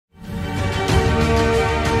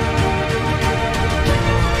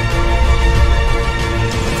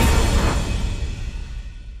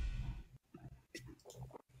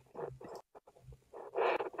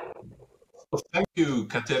you,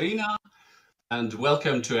 Katerina, and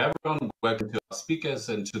welcome to everyone. Welcome to our speakers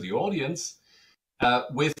and to the audience.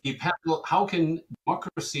 With the panel, How Can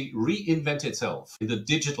Democracy Reinvent Itself in the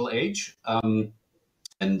Digital Age?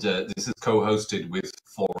 This is co-hosted with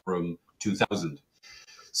Forum 2000.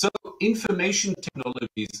 So information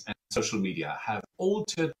technologies and social media have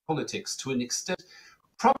altered politics to an extent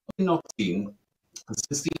probably not seen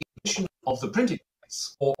since the invention of the printing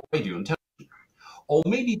press or radio and television. Or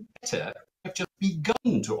maybe better, have just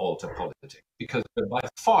begun to alter politics because we're by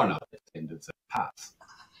far not at the end of the path.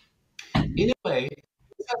 In a way,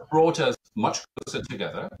 it has brought us much closer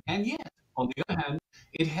together, and yet, on the other hand,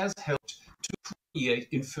 it has helped to create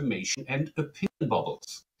information and opinion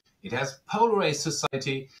bubbles. It has polarized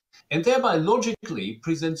society and thereby logically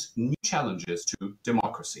presents new challenges to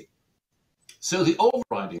democracy. So the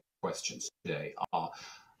overriding questions today are,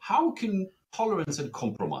 how can tolerance and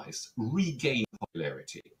compromise regain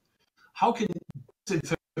popularity? How can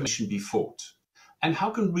disinformation be fought? And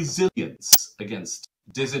how can resilience against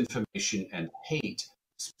disinformation and hate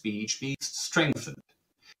speech be strengthened?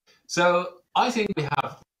 So I think we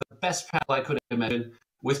have the best panel I could imagine,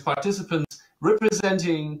 with participants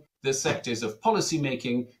representing the sectors of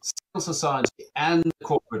policymaking, civil society, and the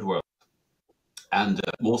corporate world. And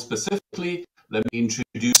more specifically, let me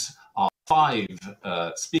introduce our 5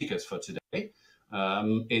 speakers for today.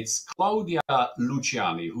 It's Claudia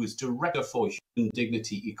Luciani, who is Director for Human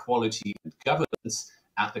Dignity, Equality and Governance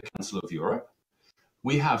at the Council of Europe.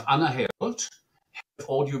 We have Anna Herold, Head of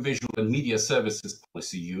Audiovisual and Media Services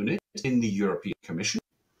Policy Unit in the European Commission.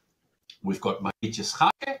 We've got Marietje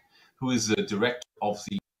Schaake, who is the Director of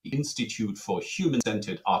the Institute for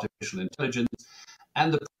Human-Centered Artificial Intelligence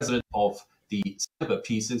and the President of the Cyber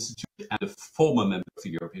Peace Institute and a former member of the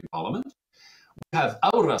European Parliament. We have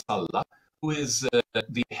Aura Salla, who is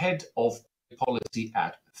the Head of Policy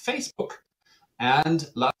at Facebook. And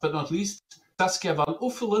last but not least, Saskia van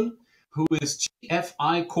Uffelen, who is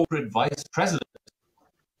GFI Corporate Vice President,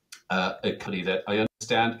 a company that I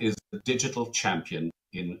understand is the digital champion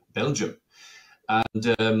in Belgium.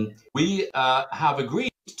 And we have agreed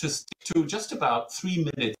to stick to just about 3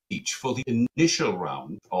 minutes each for the initial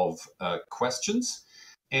round of questions.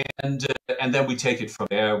 And then we take it from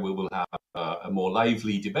there. We will have a more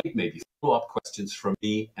lively debate, maybe follow-up questions from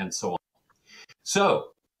me, and so on.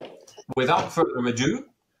 So, without further ado,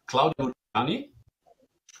 Claudia Luciani,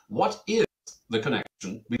 what is the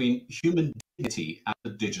connection between human dignity and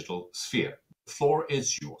the digital sphere? The floor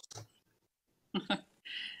is yours.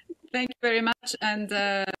 Thank you very much, and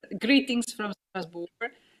greetings from Strasbourg.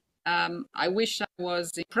 I wish I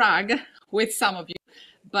was in Prague with some of you,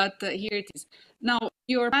 but here it is. Now,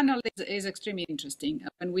 your panel is extremely interesting.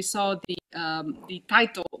 When we saw the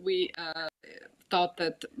title, we thought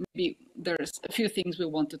that maybe there's a few things we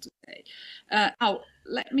wanted to say. Now,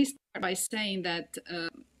 let me start by saying that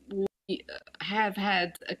we have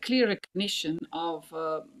had a clear recognition of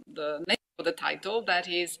the name of the title, that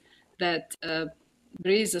is that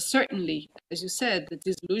there is certainly, as you said, the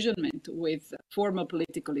disillusionment with formal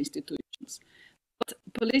political institutions. But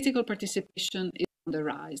political participation is on the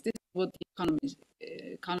rise. This is what the Economist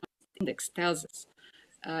Index tells us.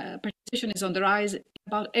 Participation is on the rise in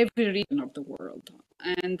about every region of the world,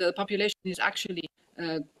 and the population is actually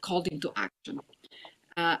called into action.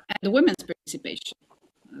 And the women's participation,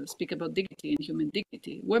 speak about dignity and human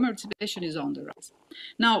dignity, women's participation is on the rise.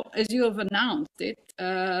 Now, as you have announced it,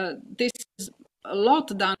 this is a lot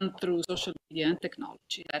done through social media and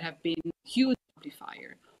technology that have been a huge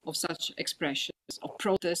amplifier of such expressions of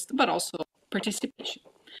protest, but also participation.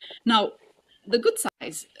 Now, the good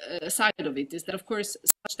side of it is that, of course,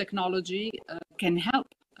 such technology can help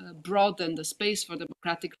broaden the space for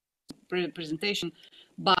democratic representation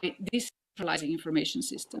by decentralizing information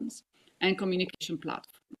systems and communication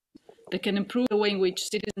platforms that can improve the way in which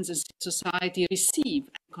citizens and society receive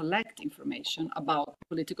and collect information about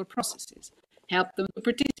political processes, help them to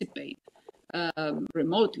participate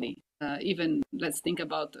remotely, even let's think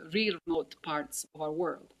about real remote parts of our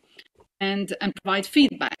world, and provide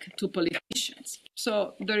feedback to politicians.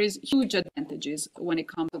 So there is huge advantages when it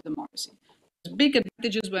comes to democracy. There's big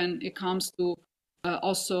advantages when it comes to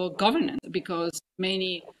also governance, because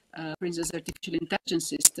many, for instance, artificial intelligence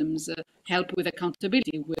systems help with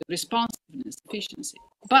accountability, with responsiveness, efficiency.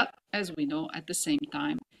 But as we know, at the same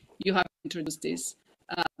time, you have introduced this.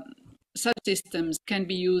 Such systems can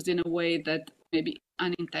be used in a way that maybe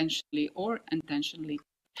unintentionally or intentionally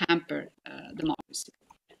hamper democracy.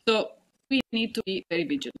 So we need to be very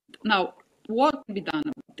vigilant. Now, what can be done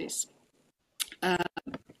about this?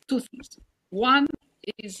 2 things. One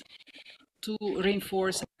is to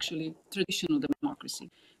reinforce actually traditional democracy.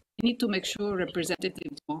 we need to make sure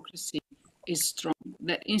representative democracy is strong,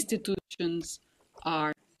 that institutions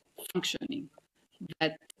are functioning,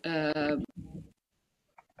 that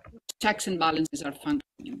checks and balances are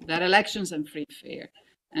functioning, that elections are free, fair,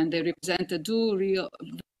 and they represent a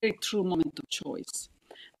very true moment of choice.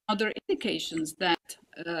 Now, there are indications that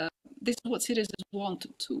this is what citizens want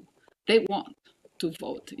to. They want to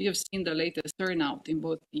vote. You've seen the latest turnout in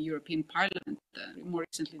both the European Parliament, more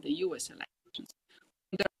recently the US elections.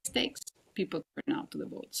 There are mistakes, people turn out to the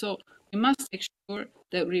vote. So we must make sure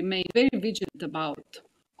that we remain very vigilant about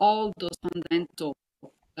all those fundamental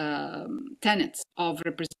tenets of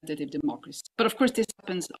representative democracy. But of course, this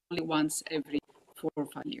happens only once every 4 or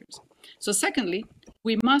 5 years. So secondly,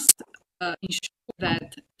 we must ensure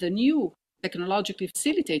that the new technologically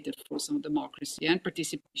facilitated forms of democracy and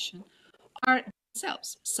participation are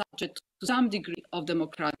themselves subject to some degree of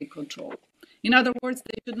democratic control. In other words,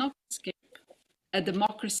 they should not escape a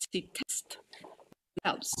democracy test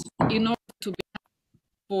themselves in order to be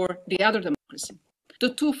for the other democracy.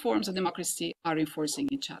 The two forms of democracy are reinforcing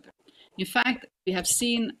each other. In fact, we have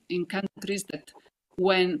seen in countries that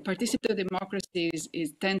when participative democracy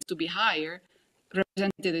tends to be higher,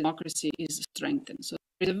 representative democracy is strengthened. So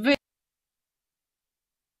there is a very,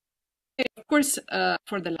 of course,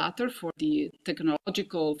 for the latter, for the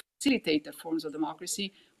technological facilitated forms of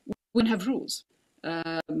democracy, we don't have rules.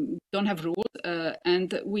 Don't have rules,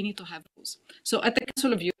 and we need to have rules. So at the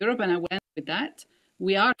Council of Europe, and I went with that,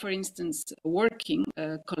 we are, for instance, working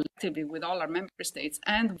collectively with all our member states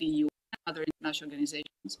and the EU and other international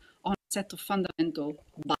organizations on a set of fundamental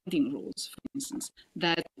binding rules, for instance,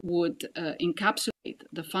 that would encapsulate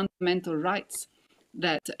the fundamental rights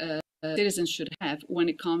that citizens should have when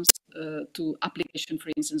it comes to application,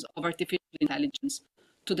 for instance, of artificial intelligence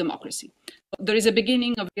to democracy. There is a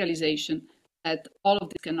beginning of realization that all of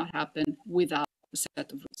this cannot happen without a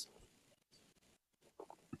set of rules.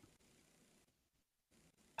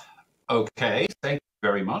 Okay, thank you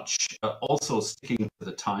very much. Also sticking to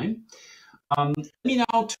the time. Let me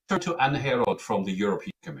now turn to Anne Herold from the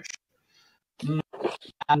European Commission.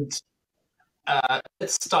 And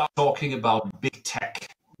let's start talking about big tech.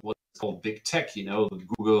 What's called big tech, you know,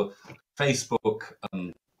 Google, Facebook,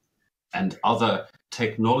 and other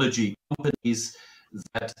technology companies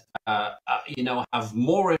that, you know, have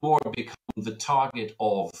more and more become the target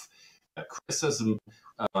of criticism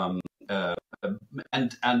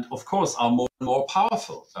and of course are more and more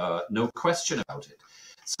powerful, no question about it.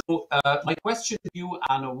 So my question to you,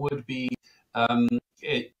 Anna, would be,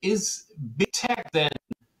 is big tech then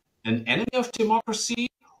an enemy of democracy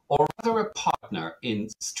or rather a partner in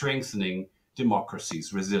strengthening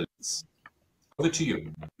democracy's resilience? Over to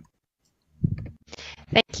you.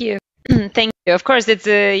 Thank you. Thank you. Of course, it's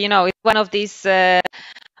you know, it's one of these $1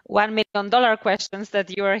 million questions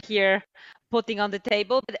that you are here putting on the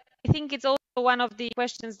table. But I think it's also one of the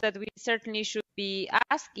questions that we certainly should be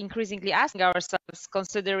increasingly asking ourselves,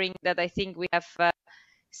 considering that I think we have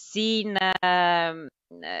seen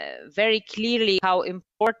very clearly how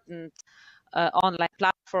important online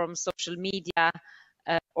platforms, social media,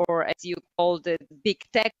 or as you called it, big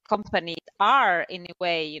tech companies are in a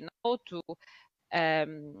way, you know, to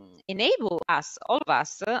enable us, all of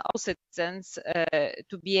us, all citizens,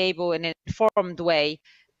 to be able in an informed way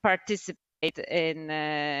participate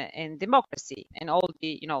in democracy and all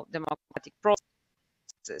the, you know, democratic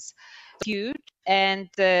processes. Huge, and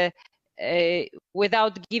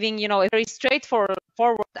without giving, you know, a very straightforward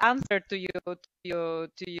answer to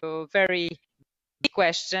your very big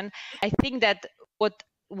question, I think that what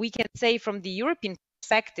we can say from the European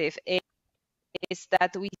perspective is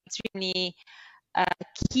that we are extremely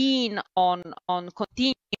keen on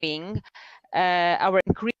continuing our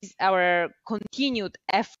continued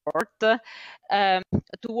effort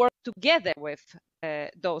to work together with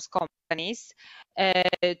those companies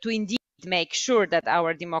to indeed make sure that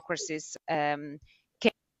our democracies can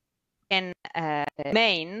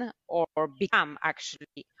remain or become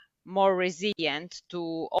actually more resilient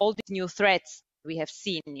to all these new threats we have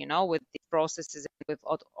seen, you know, with these processes, and with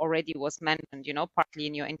what already was mentioned, you know, partly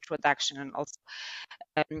in your introduction and also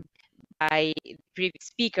by the previous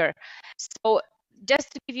speaker. So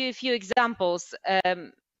just to give you a few examples,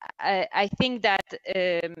 I think that,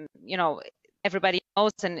 you know, everybody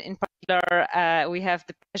knows, and in particular, we have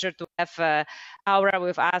the pleasure to have Aura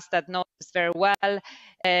with us that knows this very well.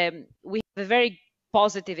 We have a very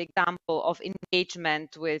positive example of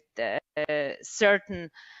engagement with certain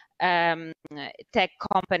tech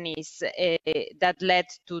companies that led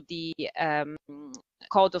to the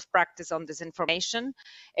Code of Practice on Disinformation.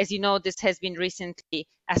 As you know, this has been recently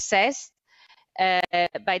assessed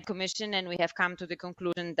by the Commission, and we have come to the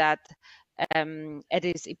conclusion that it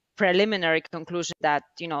is a preliminary conclusion that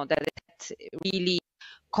that it really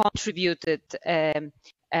contributed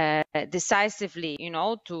decisively,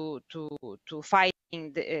 to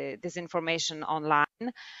fighting the disinformation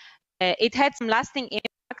online. It had some lasting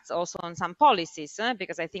impacts also on some policies,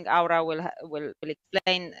 because I think Aura will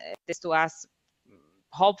explain this to us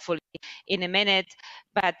hopefully in a minute.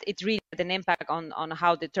 But it really had an impact on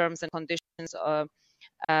how the terms and conditions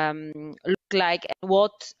look like, and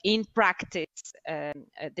what in practice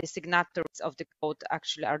the signatories of the code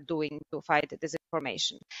actually are doing to fight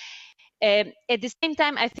disinformation. At the same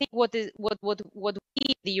time, I think what we,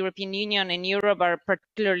 the European Union and Europe, are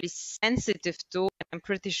particularly sensitive to, and I'm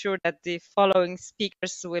pretty sure that the following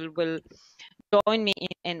speakers will join me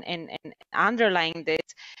in underlying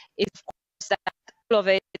this, is of course that all of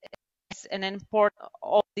it is an important,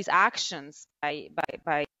 all these actions by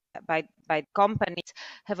companies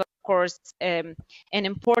have of course an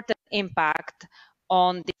important impact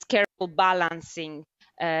on this careful balancing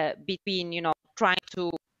between trying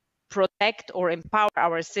to protect or empower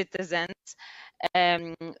our citizens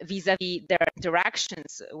vis-a-vis their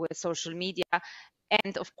interactions with social media,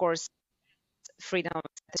 and of course freedom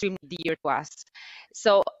is extremely dear to us.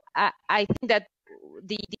 So I think that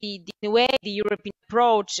the way the European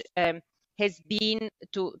approach has been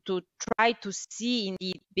to try to see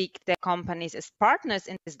indeed big tech companies as partners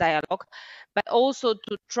in this dialogue, but also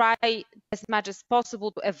to try as much as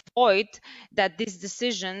possible to avoid that these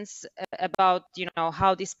decisions about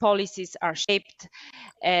how these policies are shaped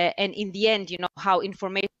and in the end how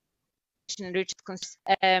information enriched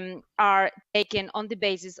are taken on the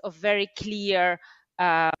basis of very clear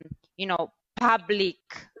public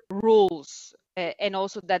rules, and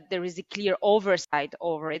also that there is a clear oversight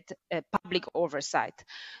over it, public oversight.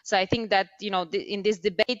 So I think that in this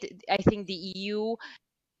debate, I think the EU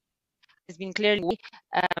has been clearly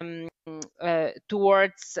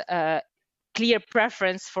towards clear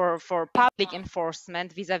preference for public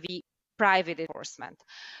enforcement vis-a-vis private enforcement.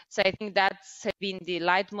 So I think that's been the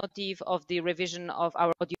leitmotif of the revision of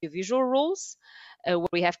our audiovisual rules, where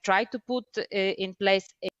we have tried to put in place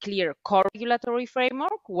a clear co-regulatory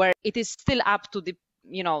framework, where it is still up to the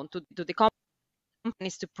to the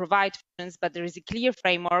companies to provide functions, but there is a clear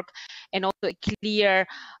framework and also a clear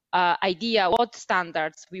idea what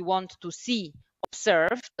standards we want to see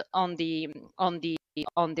observed on the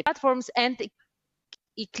platforms, and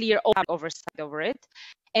a clear oversight over it.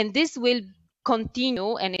 And this will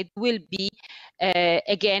continue, and it will be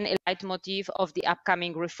again a leitmotif of the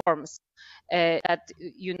upcoming reforms that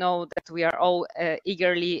that we are all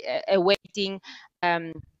eagerly awaiting.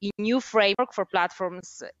 A new framework for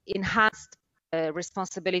platforms, enhanced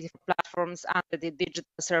responsibility for platforms under the Digital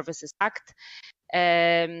Services Act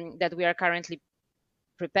that we are currently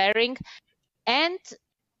preparing, and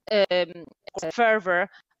further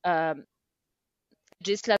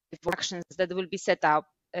legislative actions that will be set up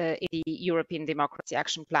in the European Democracy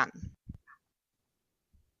Action Plan.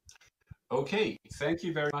 Okay, thank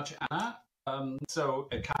you very much, Anna. So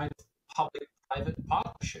a kind of public-private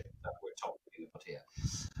partnership that we're talking about here.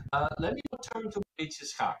 Let me turn to Marietje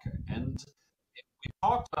Schaake, and we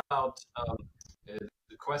talked about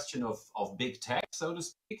the question of big tech, so to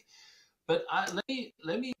speak. But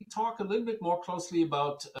let me talk a little bit more closely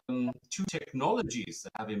about two technologies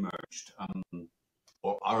that have emerged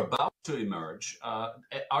or are about to emerge: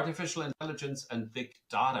 artificial intelligence and big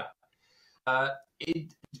data.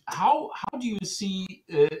 How do you see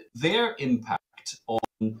their impact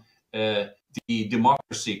on the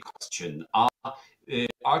democracy question? Are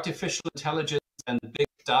artificial intelligence and big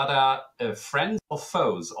data friends or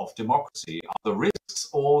foes of democracy? Are the risks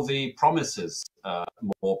or the promises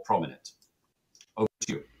more prominent? Over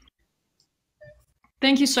to you.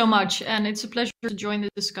 Thank you so much, and it's a pleasure to join the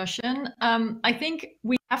discussion. I think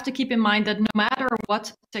we have to keep in mind that no matter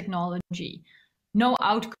what technology, no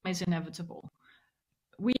outcome is inevitable.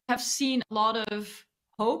 We have seen a lot of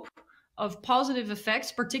hope of positive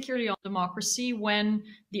effects, particularly on democracy, when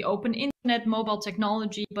the open internet, mobile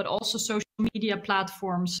technology, but also social media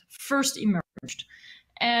platforms first emerged.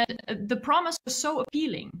 And the promise was so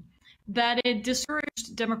appealing that it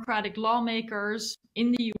discouraged democratic lawmakers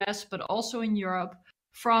in the US, but also in Europe,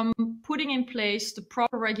 from putting in place the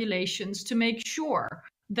proper regulations to make sure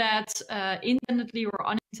that intendedly or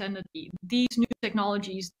unintendedly, these new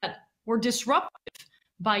technologies that were disruptive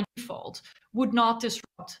by default would not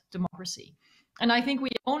disrupt democracy. And I think we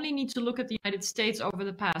only need to look at the United States over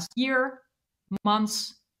the past year,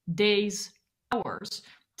 months, days, hours,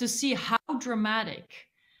 to see how dramatic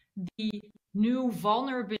the new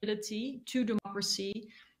vulnerability to democracy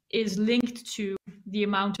is linked to the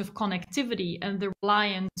amount of connectivity and the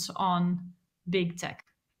reliance on big tech.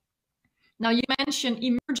 Now, you mentioned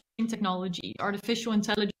emerging technology, artificial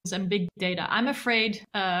intelligence and big data. I'm afraid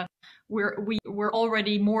we're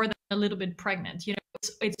already more than a little bit pregnant. You know,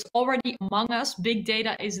 it's already among us. Big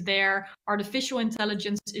data is there. Artificial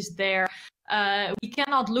intelligence is there. We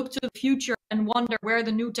cannot look to the future and wonder where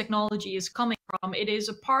the new technology is coming from. It is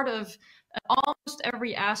a part of almost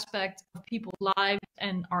every aspect of people's lives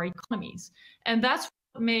and our economies. And that's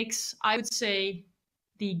what makes, I would say,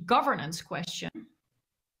 the governance question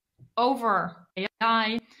over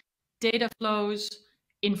AI, data flows,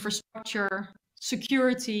 infrastructure,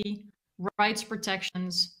 security, rights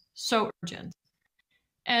protections, so urgent.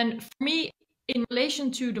 And for me, in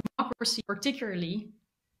relation to democracy particularly,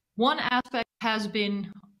 one aspect has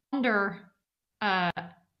been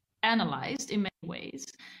analyzed in many ways.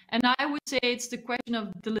 And I would say it's the question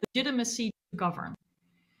of the legitimacy to govern.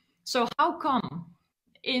 So how come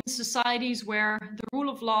in societies where the rule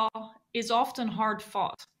of law is often hard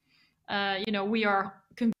fought, we are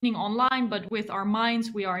convening online, but with our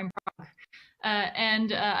minds, we are in Prague.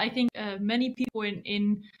 I think many people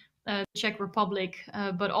in the Czech Republic,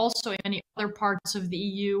 but also in many other parts of the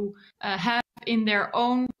EU, have in their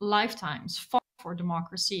own lifetimes fought for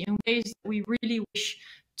democracy in ways that we really wish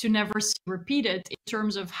to never see repeated, in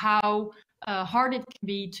terms of how hard it can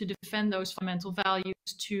be to defend those fundamental values,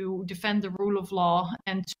 to defend the rule of law,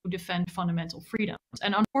 and to defend fundamental freedoms.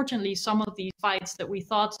 And unfortunately, some of these fights that we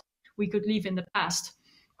thought we could leave in the past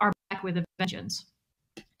are back with a vengeance.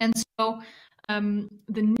 And so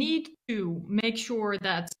the need to make sure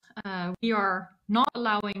that we are not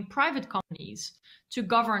allowing private companies to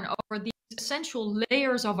govern over these essential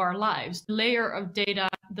layers of our lives, the layer of data,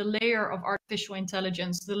 the layer of artificial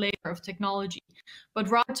intelligence, the layer of technology, but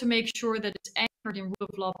rather to make sure that it's anchored in rule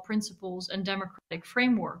of law principles and democratic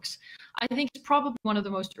frameworks, I think it's probably one of the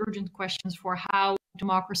most urgent questions for how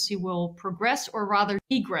democracy will progress, or rather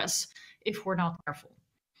degress, if we're not careful.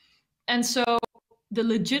 And so the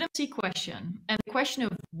legitimacy question and the question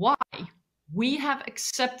of why we have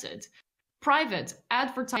accepted private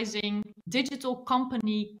advertising, digital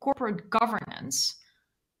company, corporate governance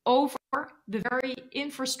over the very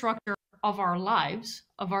infrastructure of our lives,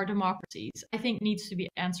 of our democracies, I think needs to be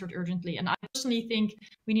answered urgently. And I personally think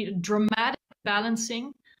we need a dramatic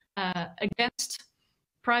balancing against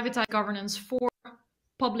privatized governance for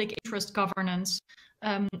public interest governance,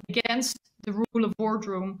 against the rule of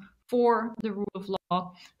boardroom for the rule of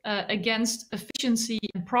law, against efficiency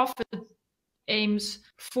and profit aims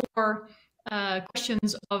for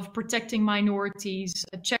questions of protecting minorities,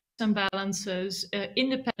 checks and balances,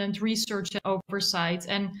 independent research and oversight,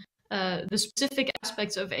 and the specific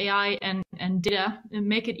aspects of AI and data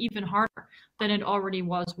make it even harder than it already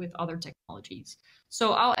was with other technologies.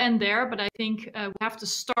 So I'll end there, but I think we have to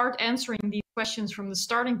start answering these questions from the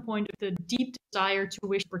starting point of the deep desire to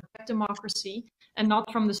wish to protect democracy, and not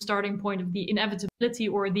from the starting point of the inevitability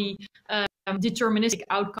or the deterministic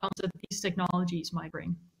outcomes that these technologies might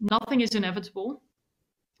bring. Nothing is inevitable.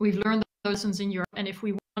 We've learned those lessons in Europe, and if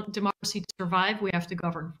we want democracy to survive, we have to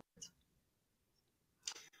govern for it.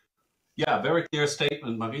 Yeah, very clear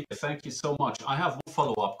statement, Marietje. Thank you so much. I have one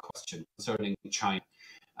follow-up question concerning China.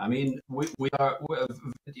 I mean, we are,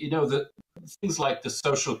 the things like the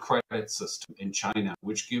social credit system in China,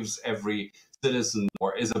 which gives every citizen,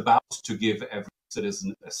 or is about to give every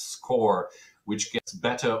citizen, a score, which gets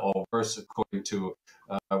better or worse according to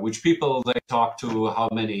which people they talk to, how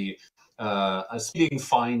many speeding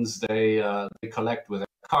fines they collect with their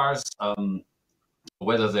cars,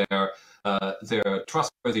 whether they're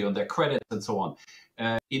trustworthy on their credit, and so on.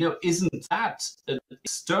 Isn't that an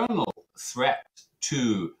external threat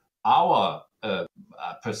to our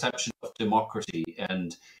perception of democracy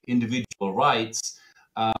and individual rights?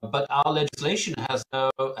 But our legislation has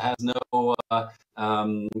no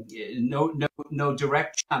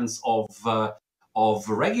direct chance of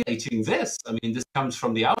regulating this. I mean, this comes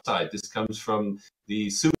from the outside. This comes from the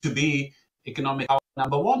soon-to-be economic power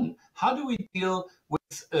number one. How do we deal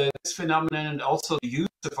with this phenomenon and also the use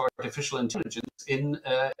of artificial intelligence in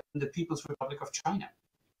the People's Republic of China?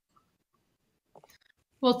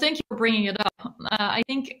 Well, thank you for bringing it up. I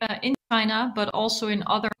think in China, but also in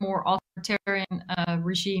other more authoritarian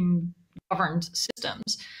regime-governed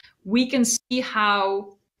systems, we can see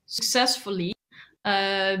how successfully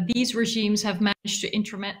these regimes have managed to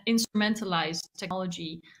instrumentalize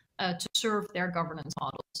technology to serve their governance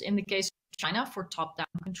models. In the case of China, for top-down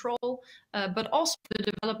control, but also the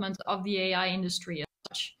development of the AI industry as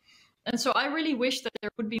such. And so I really wish that there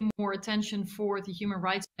would be more attention for the human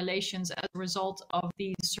rights violations as a result of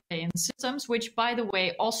these surveillance systems, which, by the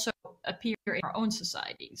way, also appear in our own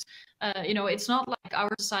societies. It's not like our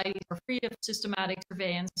societies are free of systematic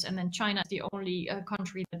surveillance and then China is the only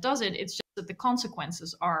country that does it. It's just that the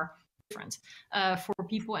consequences are different for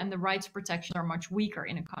people, and the rights protections are much weaker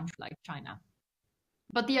in a country like China.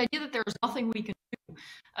 But the idea that there's nothing we can do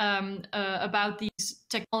about these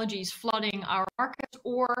technologies flooding our markets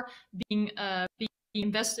or being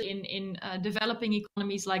invested in developing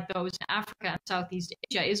economies like those in Africa and Southeast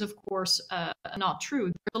Asia is, of course, not true.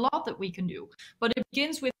 There's a lot that we can do, but it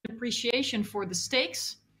begins with an appreciation for the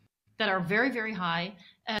stakes that are very, very high,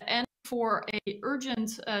 and for a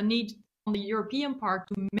urgent need on the European part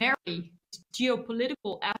to marry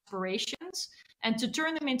geopolitical aspirations and to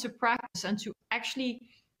turn them into practice and to actually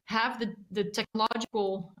have the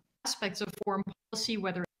technological aspects of foreign policy,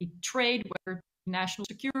 whether it be trade, whether it be national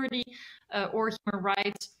security or human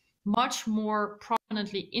rights, much more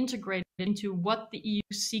prominently integrated into what the EU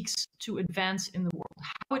seeks to advance in the world,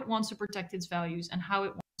 how it wants to protect its values and how it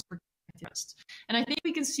wants to protect its interests. And I think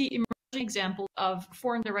we can see emerging examples of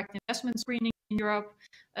foreign direct investment screening in Europe,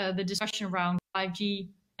 the discussion around 5G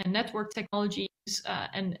and network technologies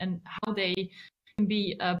and how they can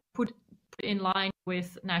be put in line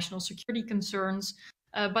with national security concerns.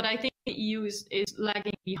 But I think the EU is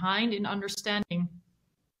lagging behind in understanding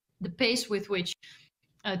the pace with which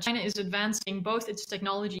China is advancing both its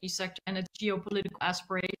technology sector and its geopolitical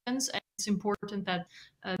aspirations. And it's important that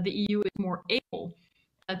the EU is more able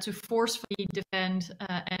to forcefully defend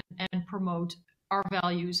and promote our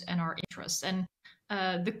values and our interests. And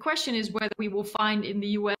the question is whether we will find in the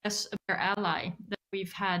US a better ally that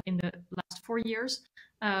we've had in the last 4 years.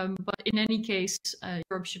 But in any case,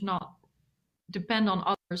 Europe should not depend on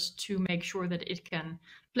others to make sure that it can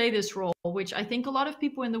play this role, which I think a lot of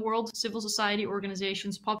people in the world, civil society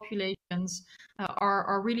organizations, populations,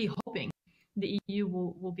 are really hoping the EU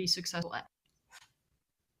will be successful at.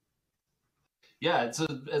 Yeah, it's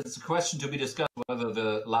a question to be discussed whether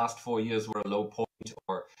the last 4 years were a low point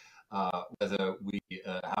or whether we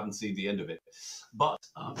haven't seen the end of it. But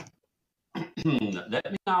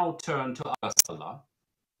let me now turn to Arasala.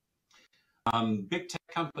 Big tech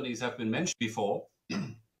companies have been mentioned before.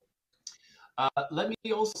 Let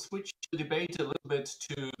me also switch the debate a little bit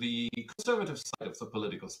to the conservative side of the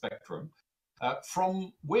political spectrum,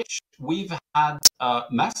 from which we've had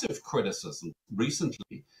massive criticism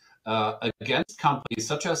recently against companies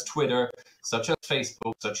such as Twitter, such as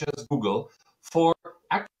Facebook, such as Google, for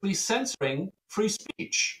actually censoring free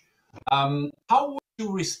speech. How would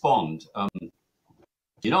you respond?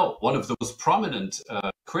 One of those prominent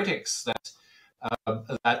critics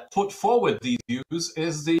that put forward these views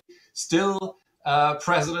is the still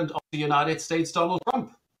President of the United States, Donald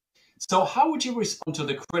Trump. So how would you respond to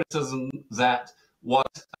the criticism that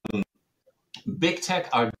what big tech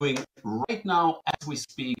are doing right now as we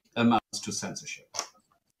speak amounts to censorship?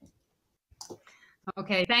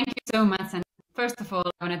 Okay, thank you so much. And first of all,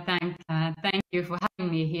 I want to thank you for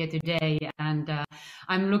having me here today, and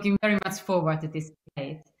I'm looking very much forward to this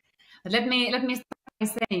debate. But let me start by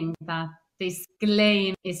saying that this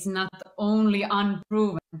claim is not only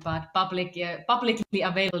unproven, but publicly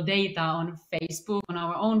available data on Facebook, on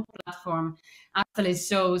our own platform, actually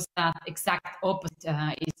shows that exact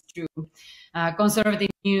opposite is true. Conservative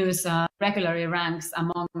news regularly ranks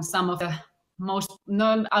among some of the most,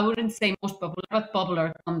 no, I wouldn't say most popular, but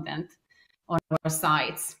popular content on our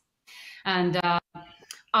sites. And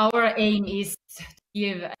our aim is to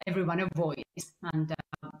give everyone a voice, and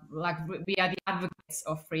we are the advocates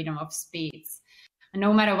of freedom of speech, and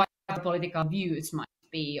no matter what the political views might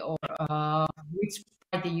be, or which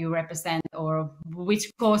party you represent, or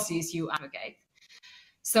which causes you advocate.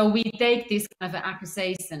 So we take these kind of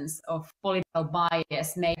accusations of political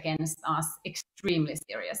bias made against us extremely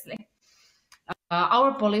seriously.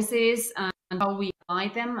 Our policies and how we apply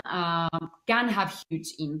them can have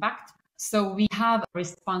huge impact. So we have a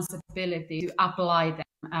responsibility to apply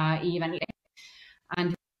them evenly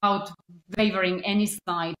and without favoring any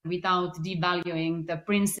side, without devaluing the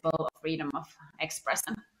principle of freedom of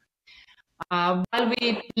expression. While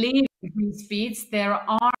we believe in free speech, there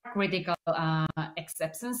are critical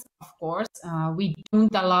exceptions, of course. We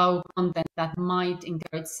don't allow content that might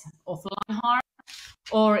encourage offline harm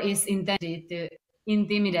or is intended to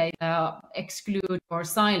intimidate, exclude, or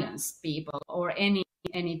silence people or any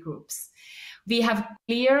groups. We have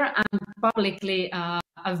clear and publicly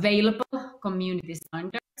available community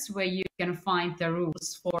standards where you can find the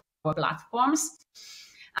rules for our platforms.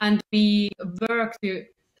 And we work to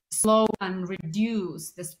slow and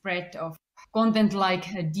reduce the spread of content like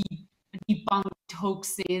debunked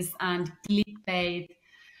hoaxes and clickbait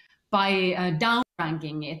by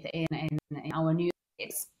downranking it in our news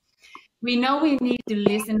feeds. We know we need to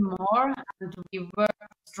listen more, and we work to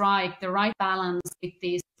strike the right balance with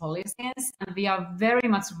these policies, and we are very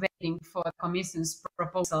much waiting for the Commission's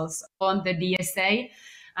proposals on the DSA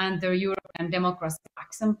and the European Democracy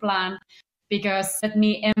Action Plan, because let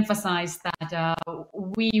me emphasize that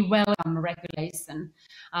we welcome regulation.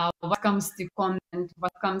 What comes to content,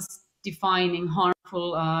 what comes defining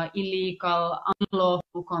harmful, illegal,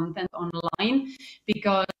 unlawful content online,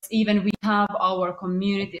 because even we have our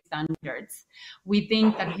community standards. We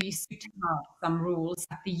think that we should have some rules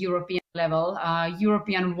at the European level,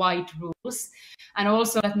 European-wide rules. And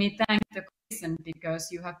also let me thank the Commission, because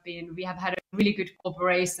we have had a really good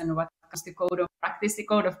cooperation when it comes to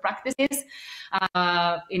code of practices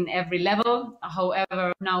in every level.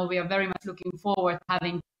 However, now we are very much looking forward to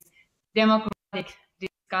having democratic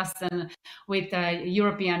discussion with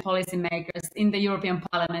European policymakers in the European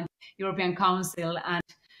Parliament, European Council, and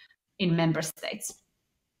in member states.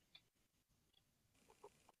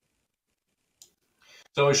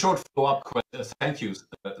 So a short follow-up question.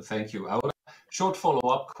 Thank you, Aura. Short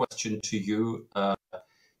follow-up question to you.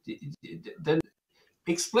 Then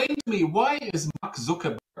explain to me, why is Mark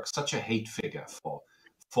Zuckerberg such a hate figure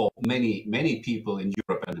for many people in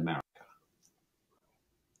Europe and America?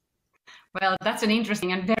 Well, that's an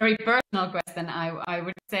interesting and very personal question, I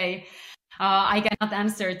would say. I cannot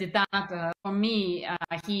answer to that. For me,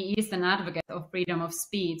 he is an advocate of freedom of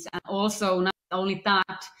speech, and also not only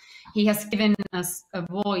that, he has given us a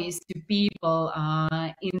voice to people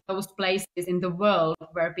in those places in the world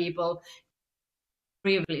where people are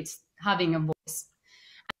privileged having a voice.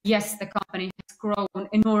 Yes, the company has grown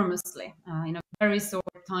enormously in a very short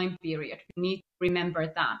time period. We need to remember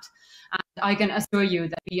that. And I can assure you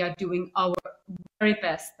that we are doing our very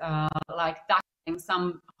best, like tackling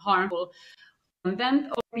some harmful content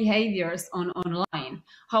or behaviors online.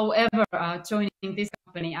 However, joining this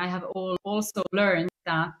company, I have also learned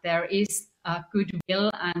that there is goodwill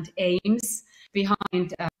and aims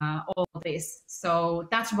behind all this. So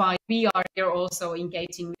that's why we are here also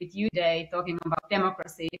engaging with you today, talking about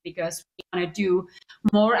democracy, because we want to do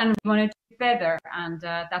more and we want to do better. And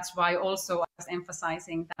that's why also I was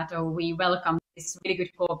emphasizing that we welcome this really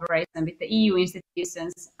good cooperation with the EU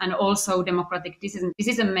institutions and also democratic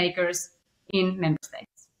decision makers in member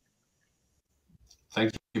states.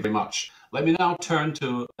 Thank you very much. Let me now turn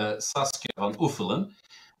to Saskia van Uffelen.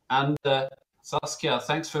 And Saskia,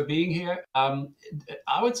 thanks for being here.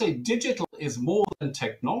 I would say digital is more than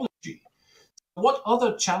technology. What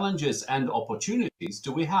other challenges and opportunities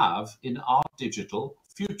do we have in our digital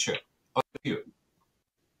future? Over to you.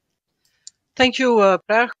 Thank you,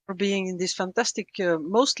 Prague, for being in this fantastic,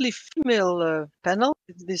 mostly female panel.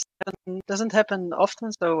 This doesn't happen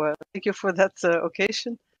often, so thank you for that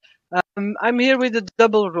occasion. I'm here with a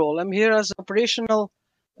double role. I'm here as operational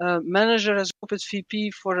manager, as corporate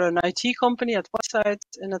VP for an IT company at one side,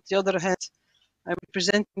 and at the other hand, I'm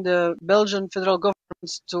representing the Belgian federal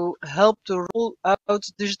government to help to roll out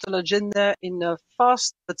digital agenda in a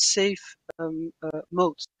fast but safe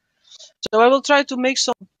mode. So I will try to make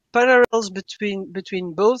some parallels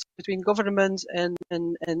between government and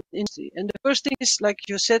industry. And the first thing is, like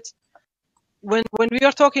you said, when we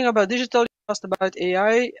are talking about digital, you asked about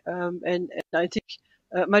AI, and I think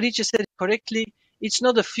Marietje said it correctly. It's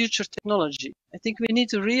not a future technology. I think we need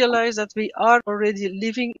to realize that we are already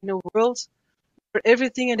living in a world where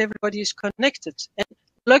everything and everybody is connected. And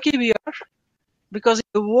lucky we are, because in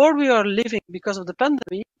the war we are living because of the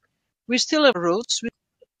pandemic, we still have roads, we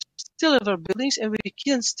still have our buildings, and we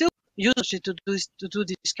can still use it to do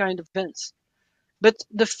these kind of events. But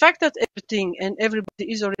the fact that everything and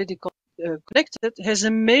everybody is already connected has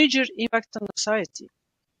a major impact on society,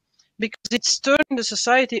 because it's turning the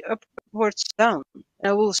society upwards down.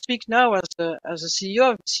 And I will speak now as a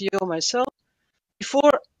CEO, myself.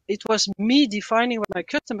 Before, it was me defining what my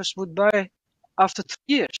customers would buy after 3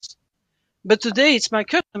 years. But today it's my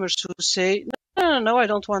customers who say, no, I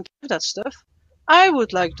don't want to have that stuff. I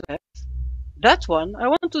would like to have that one. I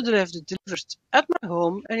want to have it delivered at my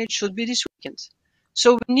home, and it should be this weekend.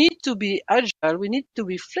 So we need to be agile. We need to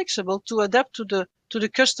be flexible to adapt to the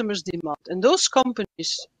customer's demand. And those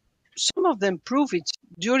companies, some of them prove it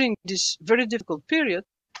during this very difficult period,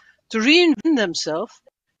 to reinvent themselves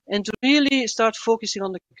and to really start focusing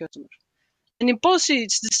on the customer. And in policy,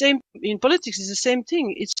 it's the same. In politics, it's the same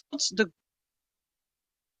thing. It's not the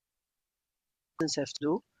citizens have to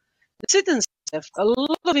do. The citizens have a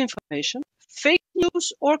lot of information, fake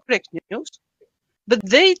news or correct news, but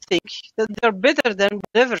they think that they're better than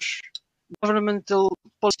whatever governmental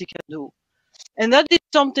policy can do. And that is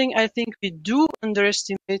something I think we do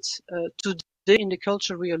underestimate today in the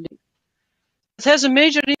culture we are living. It has a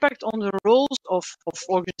major impact on the roles of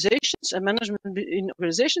organizations and management in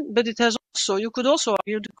organizations, but it has also, you could also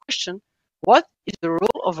argue the question, what is the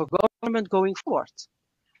role of a government going forward?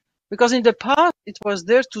 Because in the past, it was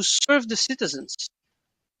there to serve the citizens.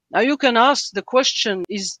 Now you can ask the question,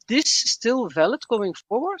 is this still valid going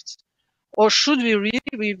forward? Or should we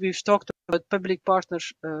really, we've talked about public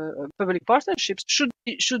partnerships, should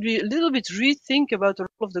we a little bit rethink about the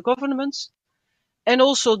role of the governments and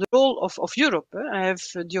also the role of Europe? I have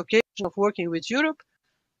the occasion of working with Europe.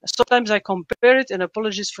 Sometimes I compare it, and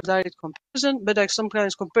apologies for direct comparison, but I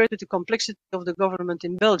sometimes compare it with the complexity of the government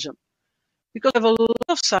in Belgium. Because I have a lot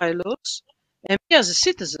of silos, and me as a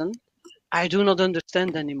citizen, I do not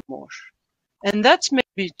understand anymore. And that's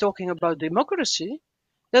maybe talking about democracy,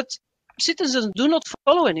 that citizens do not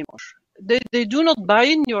follow anymore. They do not buy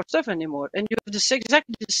in your stuff anymore. And you have this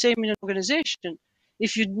exactly the same in an organization.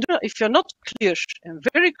 If you're not clear and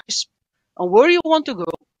very crisp on where you want to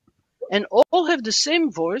go, and all have the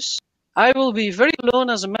same voice, I will be very alone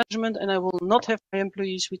as a management, and I will not have my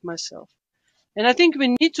employees with myself. And I think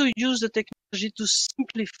we need to use the technology to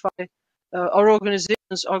simplify our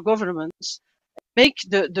organizations, our governments, make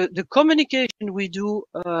the communication we do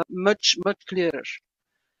much clearer.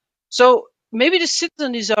 So maybe the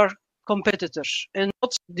citizen is our competitor and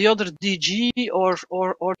not the other DG or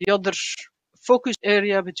the other focus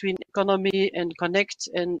area between economy and connect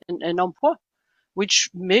and emploi, which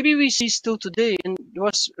maybe we see still today, and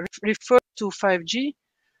was referred to 5G.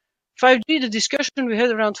 5G, the discussion we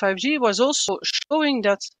had around 5G was also showing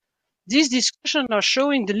that these discussions are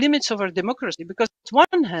showing the limits of our democracy, because on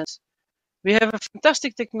one hand, we have a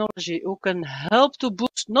fantastic technology who can help to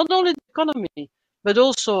boost not only the economy, but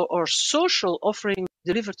also our social offering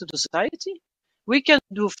delivered to the society. We can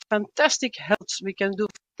do fantastic health, we can do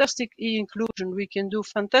fantastic e-inclusion, we can do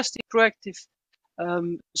fantastic proactive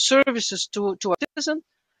services to our citizens.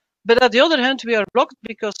 But at the other hand, we are blocked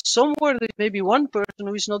because somewhere there may be one person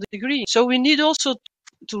who is not agreeing. So we need also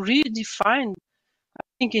to redefine, I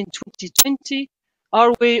think in 2020,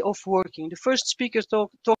 our way of working. The first speaker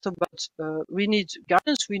talked about we need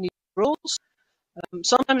guidance, we need roles.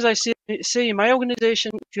 Sometimes I say in my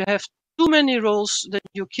organization, if you have too many roles, then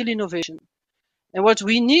you kill innovation. And what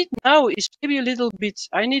we need now is maybe a little bit,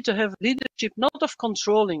 I need to have leadership, not of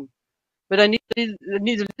controlling, but I need a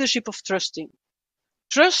leadership of trusting.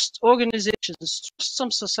 Trust organizations, trust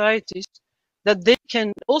some societies that they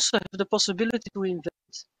can also have the possibility to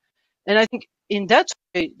invent. And I think in that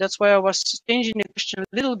way, that's why I was changing the question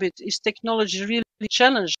a little bit. Is technology really a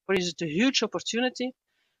challenge, or is it a huge opportunity?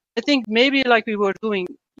 I think maybe like we were doing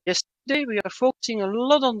yesterday, we are focusing a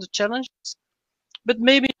lot on the challenges, but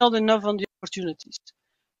maybe not enough on the opportunities.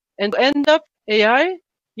 And to end up, AI,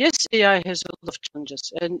 yes, AI has a lot of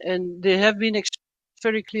challenges, and they have been expressed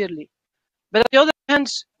very clearly. But on the other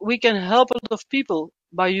hand, we can help a lot of people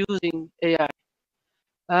by using AI.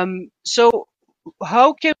 So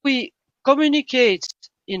how can we communicate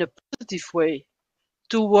in a positive way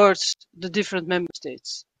towards the different member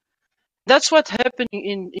states? That's what's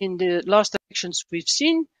happening in the last elections we've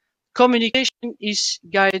seen. Communication is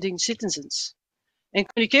guiding citizens, and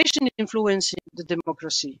communication is influencing the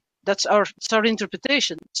democracy. That's our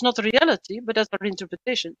interpretation. It's not a reality, but that's our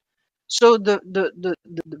interpretation. So the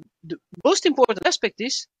most important aspect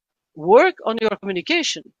is work on your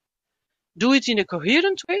communication. Do it in a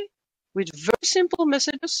coherent way with very simple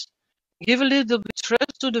messages. Give a little bit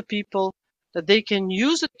trust to the people that they can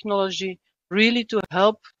use the technology really to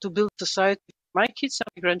help to build society. My kids and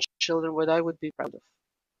my grandchildren, what I would be proud of.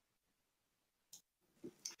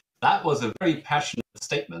 That was a very passionate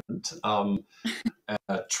statement.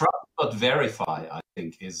 Trust but verify, I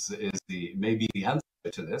think, is maybe the answer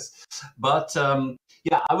to this. But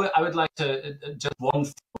yeah, I would like to just one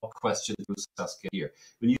follow-up question to Saskia here.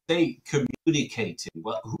 When you say communicating,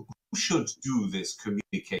 well, who should do this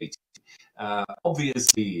communicating?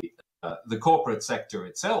 Obviously, the corporate sector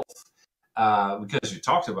itself, because you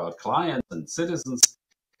talked about clients and citizens.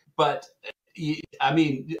 But I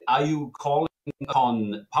mean, are you calling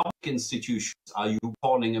upon public institutions? Are you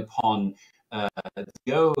calling upon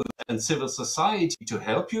NGOs and civil society to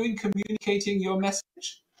help you in communicating your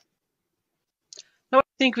message? No, I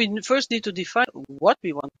think we first need to define what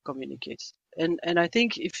we want to communicate. And I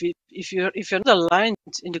think if you're not aligned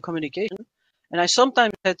in the communication, and I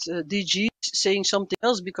sometimes had DGs saying something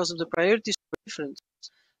else because of the priorities were different.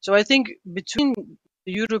 So I think between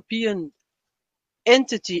the European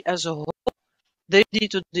entity as a whole, they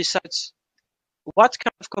need to decide what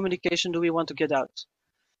kind of communication do we want to get out.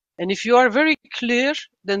 And if you are very clear,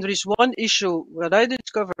 then there is one issue. What I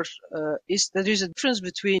discovered is that there is a difference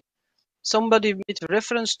between somebody made a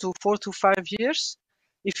reference to 4 to 5 years.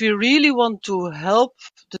 If we really want to help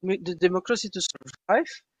the democracy to survive,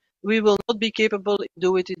 we will not be capable to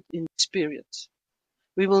do it in this period.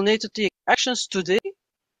 We will need to take actions today,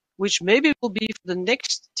 which maybe will be for the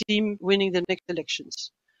next team winning the next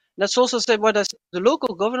elections. That's also said what I said, the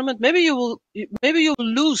local government. Maybe you will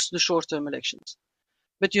lose the short-term elections,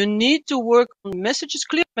 but you need to work on messages,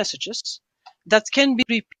 clear messages that can be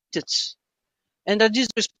repeated, and that is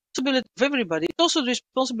the responsibility of everybody. It's also the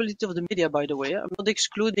responsibility of the media, by the way. I'm not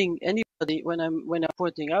excluding anybody when I'm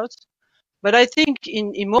pointing out, but I think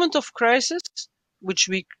in moment of crisis, which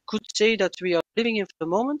we could say that we are living in for the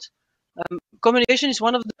moment, communication is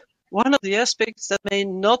one of the aspects that may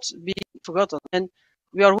not be forgotten. And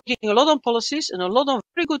we are working a lot on policies and a lot on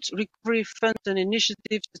very good recovery funds and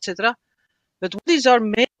initiatives, etc. But what is our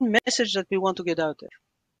main message that we want to get out there?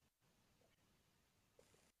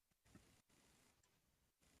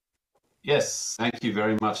 Yes, thank you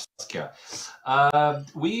very much, Saskia.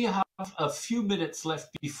 We have a few minutes left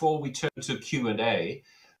before we turn to Q&A.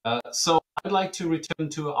 So I'd like to return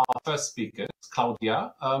to our first speaker,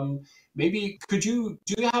 Claudia. Maybe do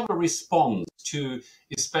you have a response to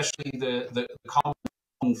especially the comment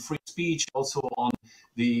on free speech, also on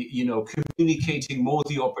the, communicating more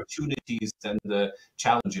the opportunities and the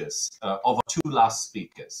challenges of our two last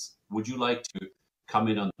speakers? Would you like to come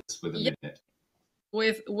in on this with a minute?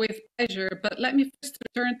 With pleasure, but let me first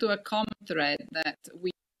return to a common thread that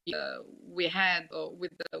we had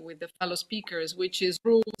with the fellow speakers, which is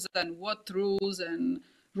rules and what rules, and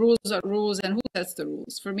rules are rules, and who sets the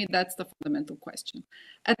rules. For me, that's the fundamental question.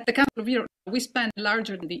 At the Council of Europe, we span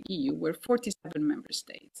larger than the EU. We're 47 member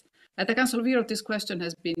states. At the Council of Europe, this question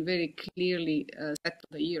has been very clearly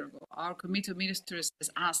settled a year ago. Our Committee of Ministers has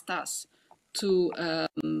asked us to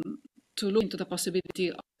look into the possibility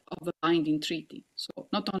of a binding treaty. So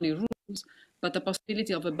not only rules, but the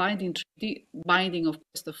possibility of a binding treaty, binding of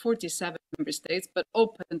course the 47 member states, but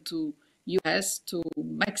open to US, to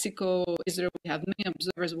Mexico, Israel. We have many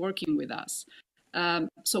observers working with us.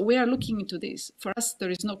 So we are looking into this. For us, there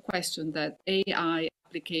is no question that AI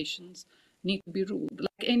applications need to be ruled.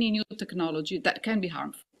 Like any new technology, that can be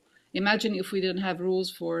harmful. Imagine if we didn't have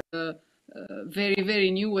rules for very, very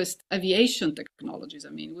newest aviation technologies.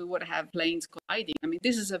 I mean, we would have planes colliding. I mean,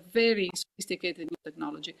 this is a very sophisticated new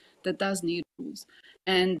technology that does need rules.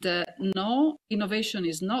 And no, innovation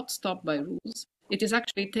is not stopped by rules. It is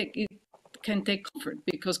actually it can take comfort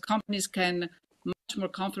because companies can much more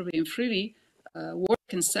comfortably and freely work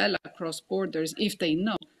and sell across borders if they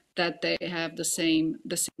know that they have the same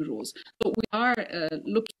rules. So we are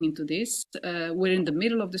looking into this. We're in the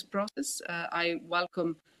middle of this process. I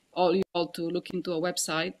welcome all you all to look into a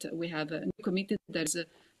website. We have a new committee that is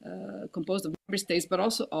composed of member states, but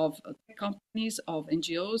also of tech companies, of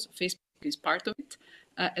NGOs. Facebook is part of it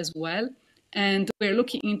as well. And we're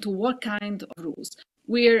looking into what kind of rules.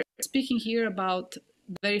 We're speaking here about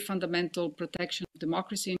the very fundamental protection of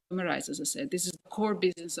democracy and human rights, as I said. This is the core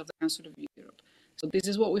business of the Council of Europe. So this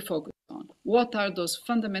is what we focus on. What are those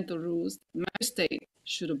fundamental rules that member states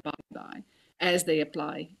should abide by as they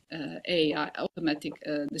apply AI, automatic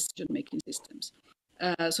decision-making systems?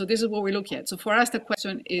 So this is what we're looking at. So for us, the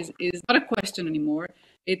question is not a question anymore.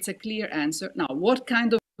 It's a clear answer. Now, what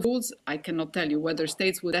kind of rules? I cannot tell you whether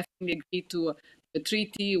states would definitely agree to a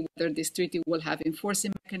treaty, whether this treaty will have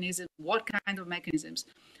enforcing mechanisms, what kind of mechanisms.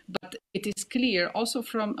 But it is clear also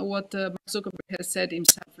from what Mark Zuckerberg has said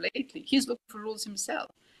himself lately, he's looking for rules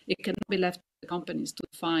himself. It cannot be left to the companies to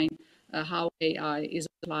define how AI is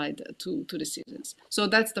applied to the citizens. So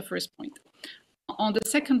that's the first point. On the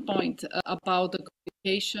second point about the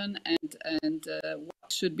communication and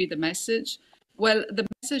what should be the message, well, the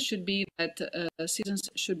message should be that citizens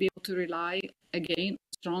should be able to rely, again, on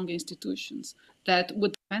strong institutions that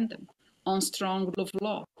would defend them, on strong rule of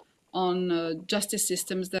law, on justice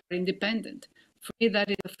systems that are independent. For me, that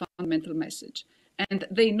is a fundamental message. And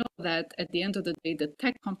they know that at the end of the day, the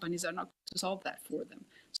tech companies are not going to solve that for them.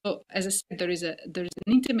 So, as I said, there is an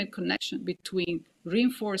intimate connection between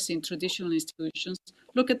reinforcing traditional institutions.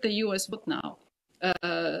 Look at the US vote now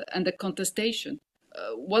and the contestation.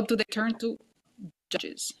 What do they turn to?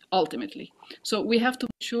 Judges, ultimately. So we have to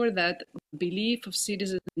make sure that the belief of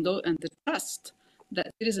citizens and the trust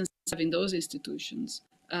that citizens have in those institutions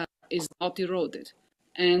is not eroded.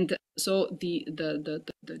 And so the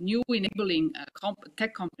new enabling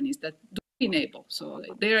tech companies that do enable, so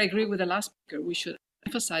there I agree with the last speaker, we should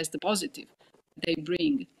emphasize the positive they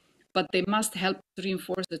bring, but they must help to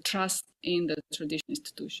reinforce the trust in the traditional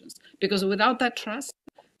institutions. Because without that trust,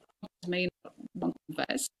 may not want to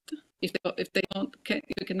invest if they don't,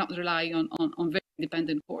 you cannot rely on very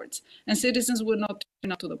independent courts. And citizens will not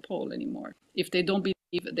turn out to the poll anymore if they don't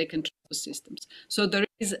believe they can trust the systems. So there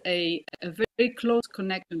is a very close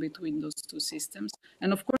connection between those two systems.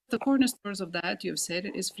 And of course, the cornerstones of that, you have said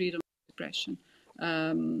it, is freedom of expression.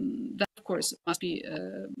 That, of course, must be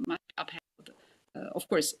upheld. Of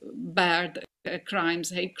course, bad crimes,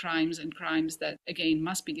 hate crimes, and crimes that, again,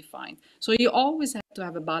 must be defined. So you always have to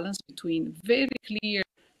have a balance between very clear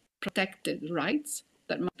protected rights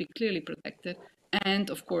that must be clearly protected,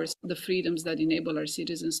 and, of course, the freedoms that enable our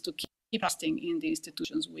citizens to keep trusting in the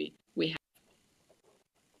institutions we have.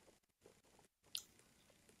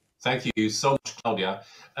 Thank you so much, Claudia.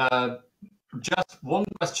 Just one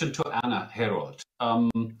question to Anna Herold.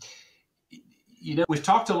 You know, we've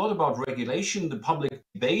talked a lot about regulation. The public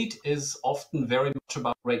debate is often very much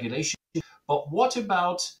about regulation. But what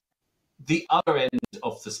about the other end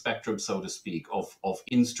of the spectrum, so to speak, of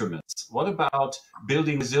instruments? What about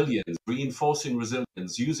building resilience, reinforcing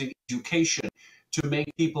resilience, using education to make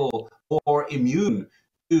people more immune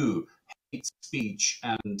to hate speech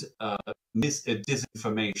and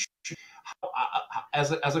disinformation?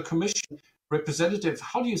 As a commission representative,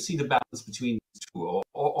 how do you see the balance between these two?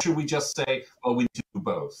 Or should we just say, well, we need to do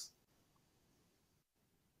both?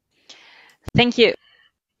 Thank you.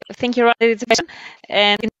 Thank you, Roland.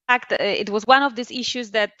 And in fact, it was one of these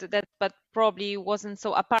issues that but probably wasn't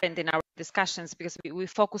so apparent in our discussions, because we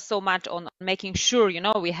focus so much on making sure, you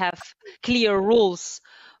know, we have clear rules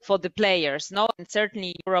for the players. No, and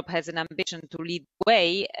certainly Europe has an ambition to lead the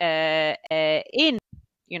way in,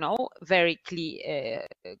 you know, very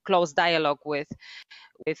close dialogue with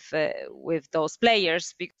those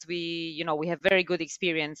players, because we have very good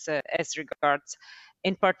experience as regards,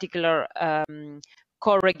 in particular,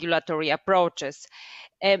 co-regulatory approaches.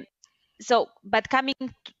 But coming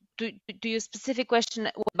to your specific question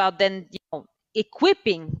about then,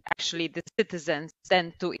 equipping actually the citizens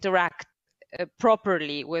then to interact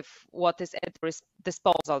properly with what is at their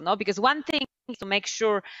disposal. No, because one thing is to make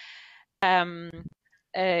sure that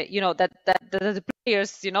the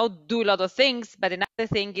players, do a lot of things, but another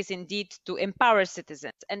thing is indeed to empower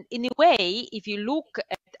citizens. And in a way, if you look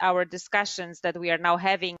at our discussions that we are now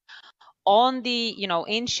having on the,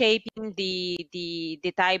 in shaping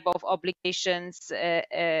the type of obligations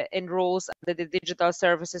and rules under the Digital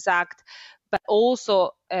Services Act, but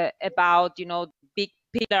also about, big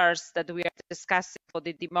pillars that we are discussing for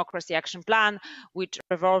the Democracy Action Plan, which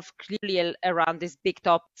revolve clearly around these big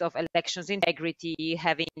topics of elections integrity,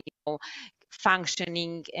 having,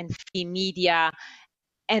 functioning and free media,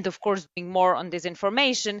 and of course doing more on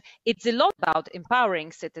disinformation. It's a lot about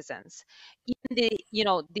empowering citizens. In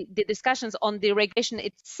the discussions on the regulation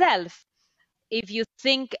itself, if you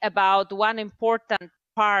think about one important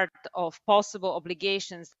part of possible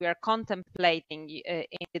obligations we are contemplating in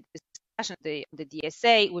the discussion, the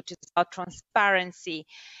DSA, which is about transparency,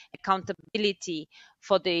 accountability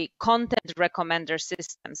for the content recommender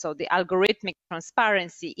system, so the algorithmic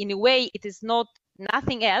transparency. In a way, it is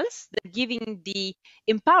nothing else than giving the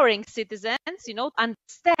empowering citizens, to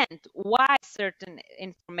understand why certain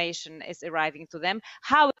information is arriving to them,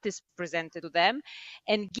 how it is presented to them,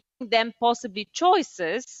 and giving them possibly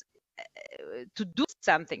choices to do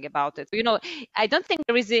something about it. I don't think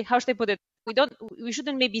there is how should I put it? We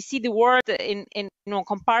shouldn't maybe see the world in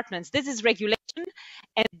compartments. This is regulation,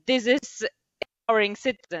 and this is empowering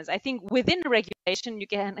citizens. I think within regulation, you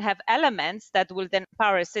can have elements that will then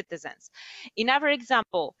empower citizens. In our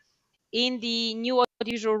example, in the new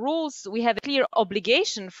audiovisual rules, we have a clear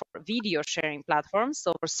obligation for video sharing platforms,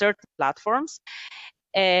 so for certain platforms.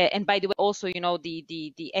 And by the way, also,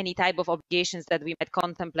 the any type of obligations that we might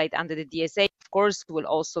contemplate under the DSA, of course, will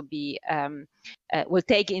also be will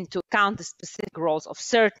take into account the specific roles of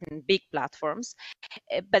certain big platforms.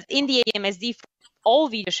 But in the AMSD, for all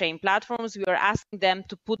video sharing platforms, we are asking them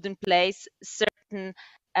to put in place certain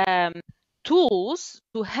tools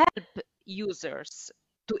to help users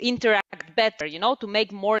to interact better, to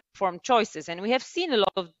make more informed choices. And we have seen a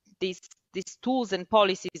lot of these tools and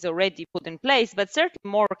policies already put in place, but certainly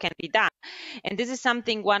more can be done. And this is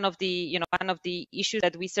something, one of the issues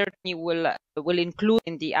that we certainly will include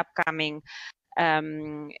in the upcoming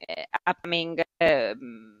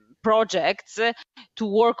projects, to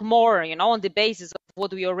work more, on the basis of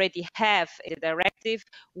what we already have in the directive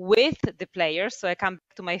with the players. So I come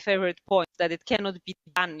back to my favorite point, that it cannot be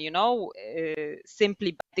done,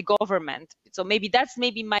 simply by the government. So maybe that's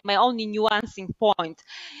my only nuancing point,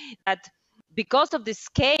 that because of the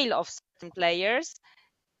scale of certain players,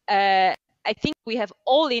 I think we have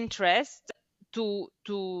all interest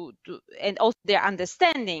and also their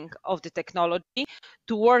understanding of the technology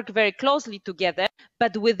to work very closely together,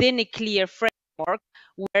 but within a clear framework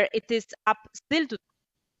where it is up still to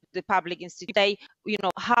the public institute,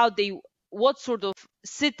 what sort of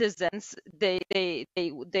citizens they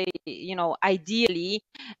ideally,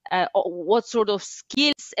 or what sort of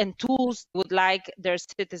skills and tools would like their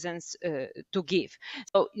citizens to give.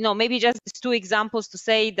 So maybe just these two examples to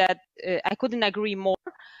say that I couldn't agree more,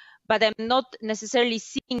 but I'm not necessarily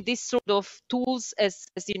seeing these sort of tools as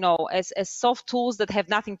soft tools that have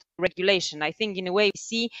nothing to do with regulation. I think in a way we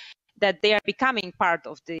see that they are becoming part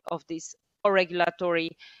of this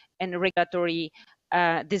regulatory and regulatory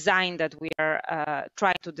design that we are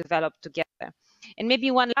trying to develop together. And maybe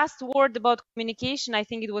one last word about communication. I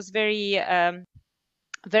think it was very, I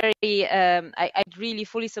really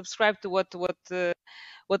fully subscribe to what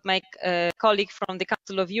my colleague from the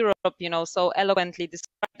Council of Europe, so eloquently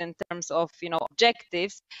described in terms of,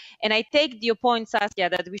 objectives. And I take your point, Saskia,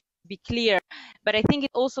 that we should be clear, but I think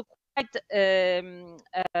it's also quite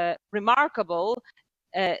remarkable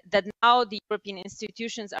that now the European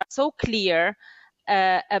institutions are so clear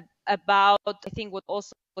about, I think, what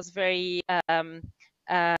also was very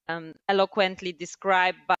eloquently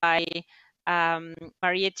described by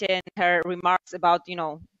Marietje in her remarks about,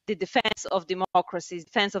 the defense of democracies,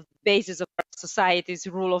 defense of the basis of our societies,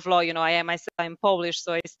 rule of law. I am myself, I'm Polish,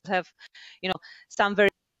 so I still have, some very,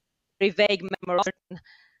 very vague memories.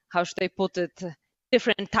 How should I put it?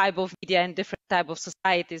 Different type of media and different type of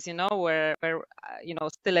societies, where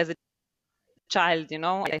still as a child,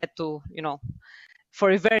 I had to,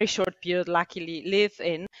 for a very short period, luckily live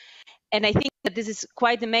in. And I think that this is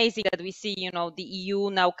quite amazing that we see, the EU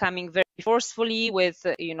now coming very forcefully with,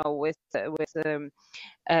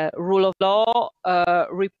 rule of law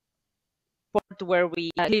report where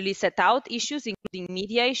we clearly set out issues, including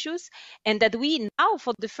media issues, and that we now,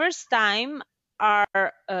 for the first time, are,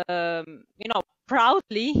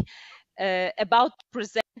 proudly about to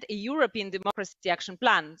present a European democracy action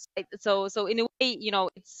plan. So in a way,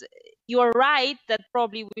 you are right that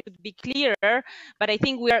probably we should be clearer, but I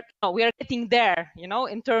think we are getting there,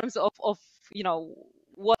 in terms of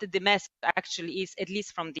what the message actually is, at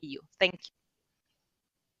least from the EU. Thank you.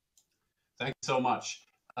 Thank you so much.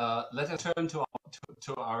 Let us turn to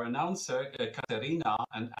our announcer, Katerina,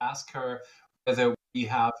 and ask her whether we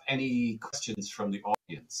have any questions from the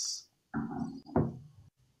audience.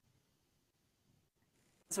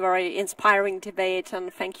 It's a very inspiring debate,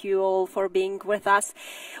 and thank you all for being with us.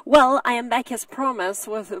 Well, I am back as promised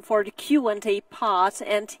for the Q&A part,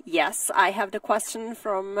 and yes, I have the questions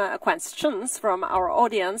from our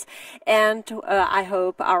audience, and I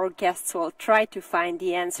hope our guests will try to find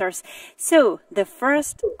the answers. So, the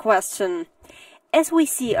first question: as we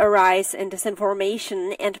see a rise in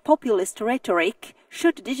disinformation and populist rhetoric,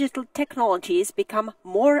 should digital technologies become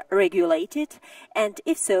more regulated? And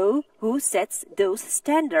if so, who sets those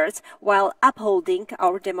standards while upholding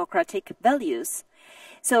our democratic values?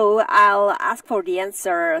 So I'll ask for the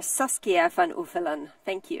answer, Saskia van Uffelen.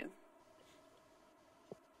 Thank you.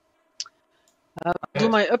 I'll do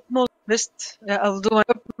my utmost best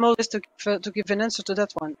to give an answer to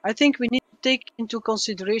that one. I think we need to take into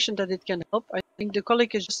consideration that it can help. I think the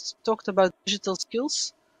colleague has just talked about digital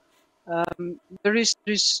skills. There is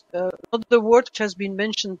another word which has been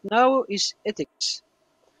mentioned now is ethics.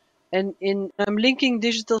 And I'm linking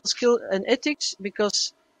digital skill and ethics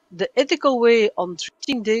because the ethical way on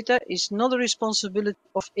treating data is not a responsibility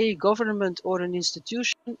of a government or an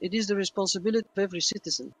institution. It is the responsibility of every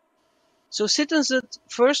citizen. So citizens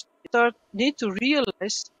first need to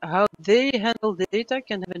realize how they handle data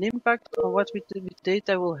can have an impact on what with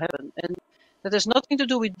data will happen. And that has nothing to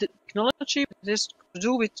do with the technology, but it has to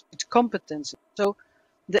do with competence. So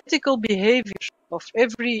the ethical behavior of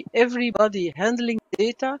everybody handling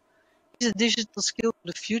data is a digital skill for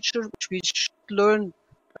the future, which we should learn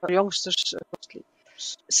our youngsters mostly.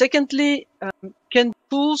 Secondly, can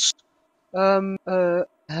tools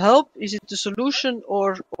help? Is it a solution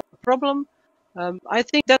or a problem? I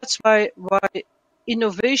think that's why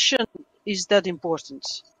innovation is that important.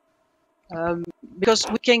 Because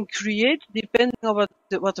we can create, depending on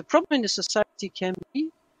what the problem in the society can be,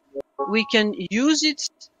 we can use it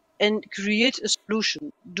and create a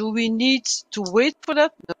solution. Do we need to wait for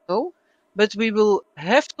that? No, but we will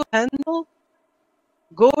have to handle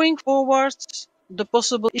going forward the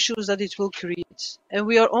possible issues that it will create. And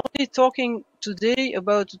we are only talking today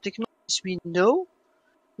about the technologies we know.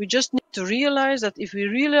 We just need to realize that if we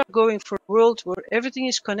really are going for a world where everything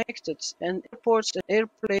is connected, and airports and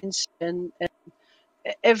airplanes and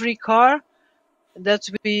every car, that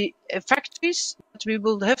we factories, but we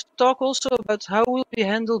will have to talk also about how will we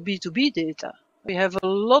handle B2B data. We have a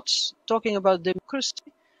lot talking about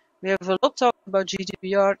democracy. We have a lot talking about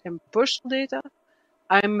GDPR and personal data.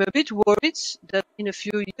 I'm a bit worried that in a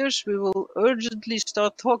few years we will urgently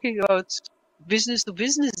start talking about business to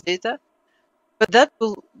business data, but that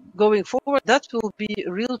will, going forward, that will be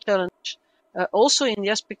a real challenge, also in the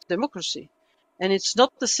aspect of democracy. And it's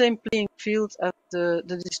not the same playing field as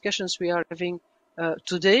the discussions we are having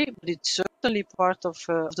today, but it's certainly part of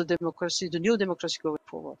the democracy, the new democracy going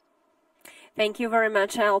forward. Thank you very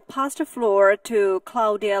much. I'll pass the floor to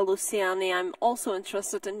Claudia, Luciani. I'm also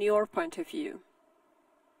interested in your point of view.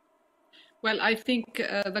 Well, I think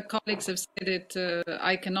the colleagues have said it.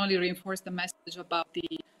 I can only reinforce the message about the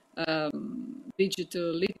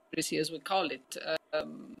digital literacy, as we call it.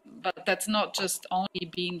 But that's not just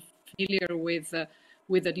only being familiar with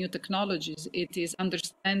the new technologies. It is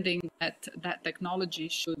understanding that that technology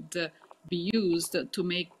should be used to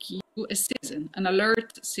make you a citizen, an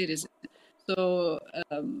alert citizen. So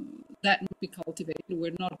that must be cultivated.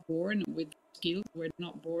 We're not born with skills. We're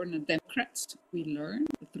not born Democrats. We learn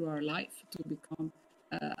through our life to become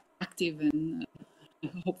active and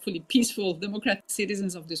hopefully peaceful democratic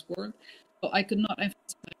citizens of this world. So I could not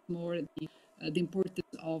emphasize more the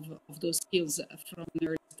importance of those skills from an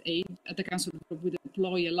early age. At the Council of Europe, we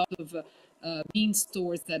deploy a lot of means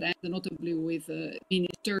towards that end, notably with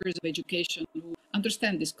ministers of education who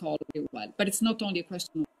understand this call very well. But it's not only a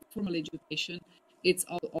question of formal education, it's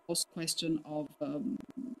also a question of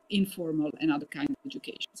informal and other kinds of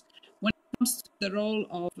educations. When it comes to the role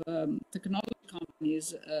of technology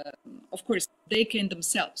companies, of course, they can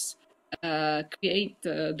themselves create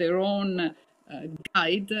their own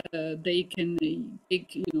guide. They can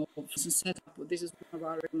set up. This is one of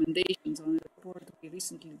our recommendations on a report we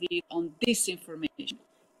recently did on disinformation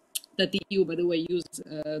that the EU, by the way,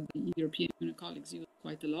 the European Union colleagues use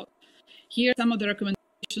quite a lot. Here, some of the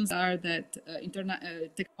recommendations are that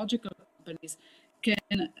technological companies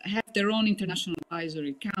can have their own international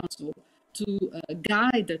advisory council to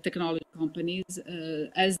guide the technology companies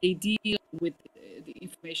as they deal with the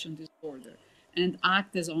information disorder and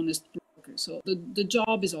act as honest brokers. So the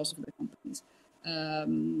job is also for the companies.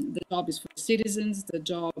 The job is for citizens. The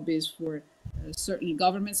job is for certainly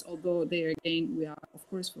governments, although there again we are, of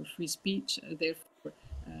course, for free speech. Therefore,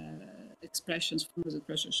 expressions, forms of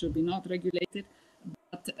expression should be not regulated.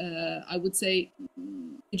 But I would say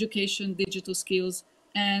education, digital skills,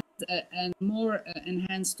 and more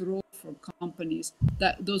enhanced role for companies.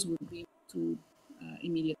 Those would be two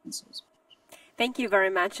immediate answers. Thank you very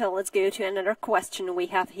much. Let's go to another question we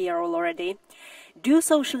have here already. Do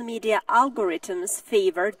social media algorithms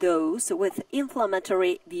favor those with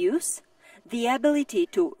inflammatory views? The ability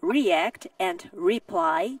to react and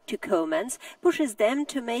reply to comments pushes them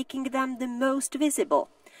to making them the most visible.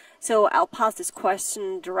 So I'll pass this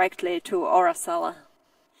question directly to Orasala.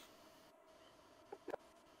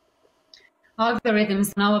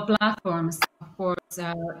 Algorithms on our platforms, of course,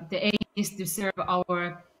 the aim is to serve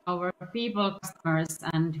our people, customers,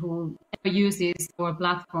 and who uses our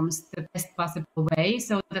platforms the best possible way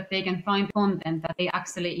so that they can find content that they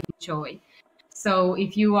actually enjoy. So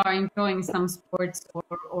if you are enjoying some sports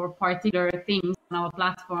or particular things on our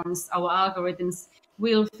platforms, our algorithms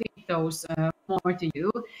will fit those more to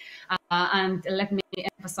you. And let me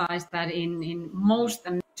emphasize that in most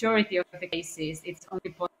and majority of the cases, it's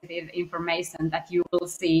only positive information that you will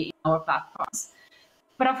see in our platforms.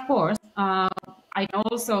 But of course, I can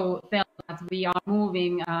also tell that we are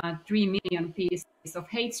moving 3 million pieces of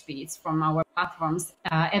hate speech from our platforms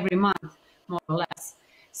every month, more or less.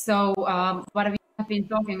 So what we have been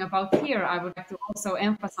talking about here, I would like to also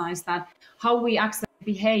emphasize that how we actually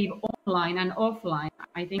behave online and offline.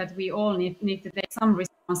 I think that we all need to take some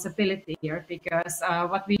responsibility here, because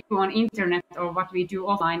what we do on internet or what we do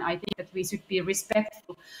offline, I think that we should be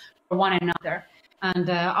respectful for one another. And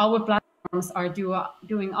our platforms are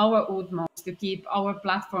doing our utmost to keep our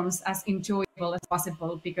platforms as enjoyable as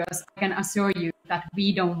possible, because I can assure you that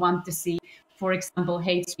we don't want to see, for example,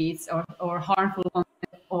 hate speech or harmful content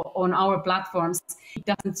on our platforms. It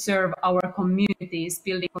doesn't serve our communities,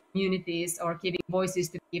 building communities or giving voices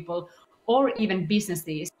to people, or even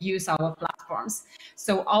businesses use our platforms.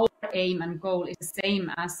 So our aim and goal is the same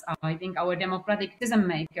as I think our democratic decision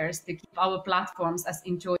makers, to keep our platforms as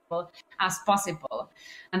enjoyable as possible.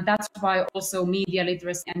 And that's why also media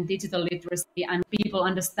literacy and digital literacy and people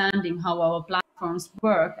understanding how our platforms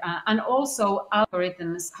work and also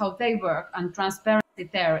algorithms, how they work, and transparency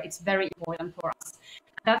there, it's very important for us.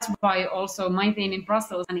 That's why also my team in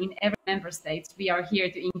Brussels and in every member state, we are here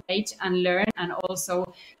to engage and learn and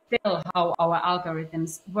also tell how our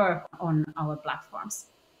algorithms work on our platforms.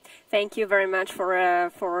 Thank you very much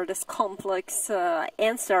for this complex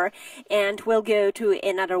answer. And we'll go to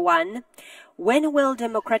another one. When will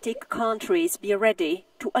democratic countries be ready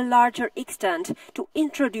to a larger extent to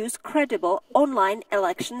introduce credible online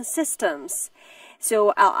election systems?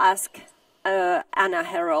 So I'll ask Anna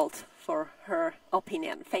Herold for her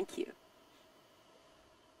opinion. Thank you.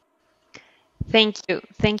 Thank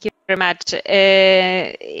you very much.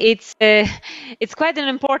 It's quite an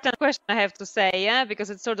important question, I have to say, yeah, because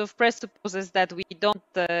it sort of presupposes that we don't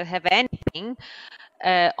have anything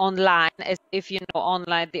online, as if the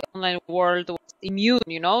online world was immune,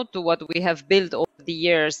 to what we have built over the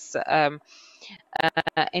years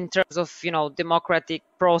in terms of democratic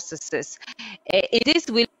processes. This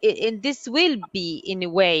will be in a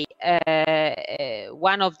way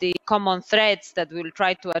one of the common threads that we'll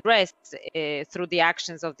try to address through the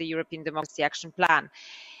actions of the European Democracy Action Plan.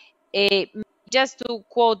 Just to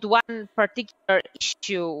quote one particular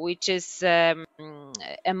issue, which is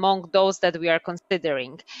among those that we are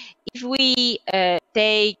considering, if we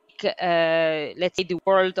take, let's say, the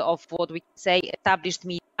world of what we can say established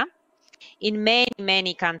media, in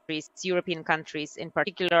many countries, European countries in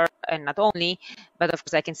particular, and not only, but of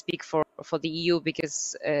course I can speak for the EU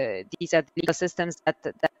because these are the legal systems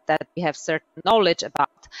that we have certain knowledge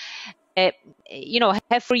about.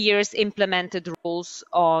 Have for years implemented rules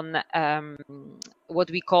on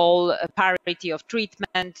what we call a parity of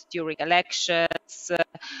treatment during elections,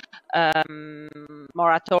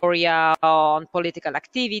 moratoria on political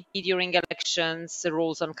activity during elections,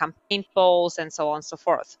 rules on campaign polls, and so on and so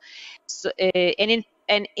forth. So,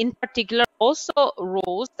 and in particular, also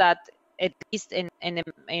rules that, at least in a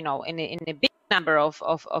big number of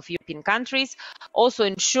European countries, also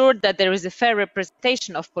ensure that there is a fair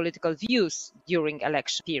representation of political views during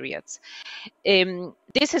election periods.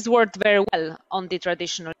 This has worked very well on the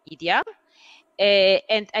traditional media.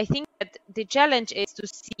 And I think that the challenge is to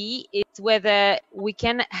see whether we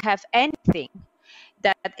can have anything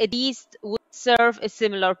that at least would serve a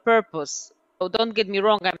similar purpose. So don't get me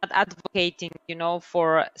wrong, I'm not advocating,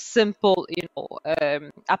 for simple,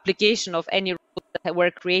 application of any rules that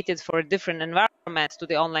were created for a different environment to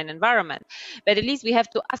the online environment. But at least we have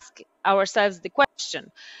to ask ourselves the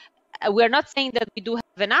question. We're not saying that we do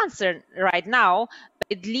have an answer right now,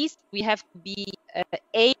 but at least we have to be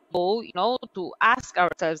able, to ask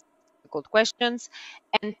ourselves difficult questions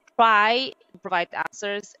and try to provide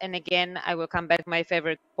answers. And again, I will come back to my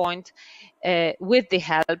favorite point, with the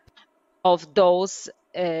help of those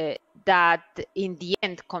that in the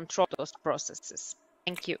end control those processes.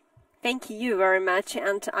 Thank you. Thank you very much.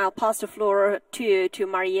 And I'll pass the floor to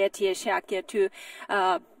Marietje Schaake to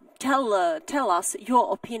tell us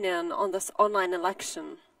your opinion on this online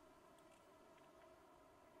election.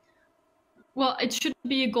 Well, it shouldn't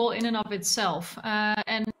be a goal in and of itself.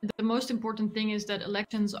 And the most important thing is that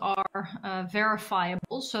elections are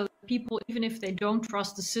verifiable, so that people, even if they don't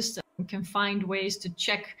trust the system, can find ways to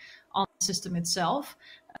check on the system itself.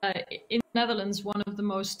 In the Netherlands, one of the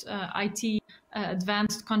most IT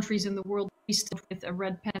advanced countries in the world, we start with a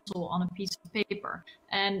red pencil on a piece of paper.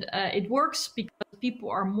 And it works because people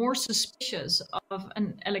are more suspicious of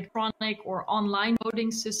an electronic or online voting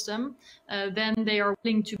system than they are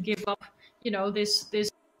willing to give up,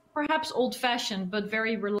 this perhaps old-fashioned but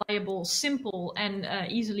very reliable, simple and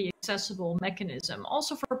easily accessible mechanism,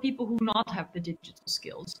 also for people who not have the digital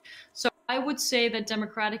skills. So I would say that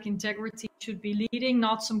democratic integrity should be leading,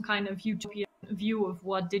 not some kind of utopian view of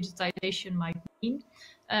what digitization might mean.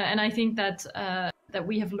 And I think that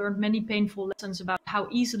we have learned many painful lessons about how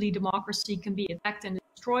easily democracy can be attacked and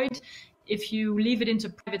destroyed if you leave it into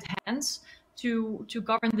private hands to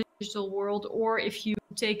govern the digital world, or if you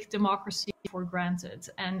take democracy for granted.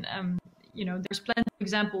 And there's plenty of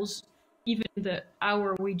examples, even in the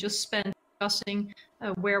hour we just spent discussing,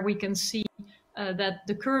 where we can see that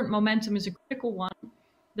the current momentum is a critical one.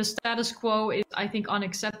 The status quo is, I think,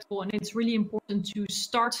 unacceptable, and it's really important to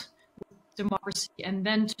start with democracy and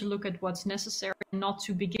then to look at what's necessary, and not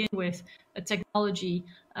to begin with a technology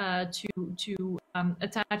to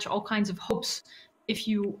attach all kinds of hopes if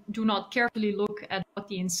you do not carefully look at what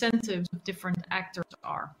the incentives of different actors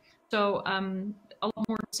are. So a lot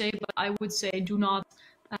more to say, but I would say do not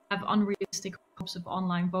have unrealistic hopes of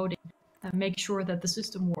online voting. Make sure that the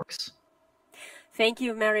system works. Thank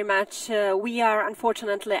you very much. We are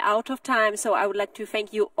unfortunately out of time, so I would like to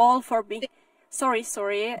thank you all for being... Sorry.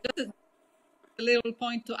 Just a little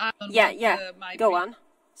point to add on. Yeah. Go on.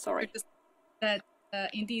 Sorry. That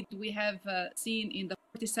indeed, we have seen in the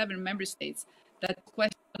 47 member states that the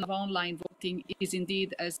question of online voting is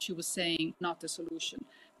indeed, as she was saying, not a solution.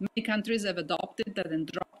 Many countries have adopted that and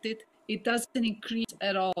dropped it. It doesn't increase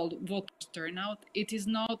at all voters' turnout. It is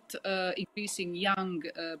not increasing young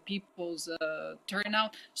people's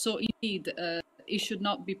turnout. So indeed, it should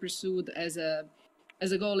not be pursued as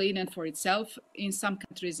a goal in and for itself. In some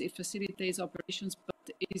countries, it facilitates operations,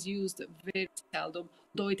 but it is used very seldom,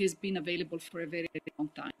 though it has been available for a very, very long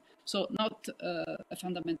time. So not a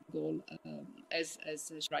fundamental goal, as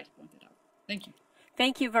rightly pointed out. Thank you.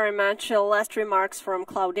 Thank you very much. Last remarks from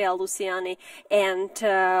Claudia, Luciani. And,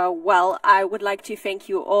 well, I would like to thank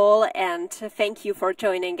you all and thank you for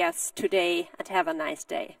joining us today, and have a nice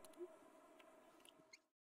day.